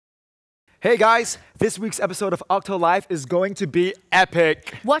Hey guys, this week's episode of oktoLIVE is going to be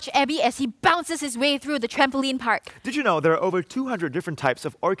epic. Watch Abby as he bounces his way through the trampoline park. Did you know there are over 200 different types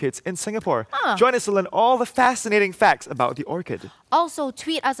of orchids in Singapore? Join us to learn all the fascinating facts about the orchid. Also,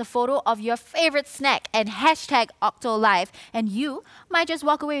 tweet us a photo of your favorite snack and hashtag oktoLIVE, and you might just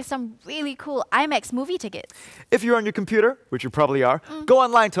walk away with some really cool IMAX movie tickets. If you're on your computer, which you probably are, go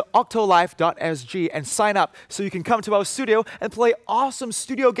online to oktolive.sg and sign up so you can come to our studio and play awesome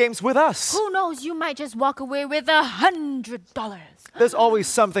studio games with us. Who knows, you might just walk away with $100. There's always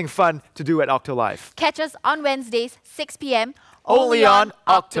something fun to do at oktoLIVE. Catch us on Wednesdays, 6 p.m. Only on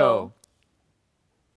Okto.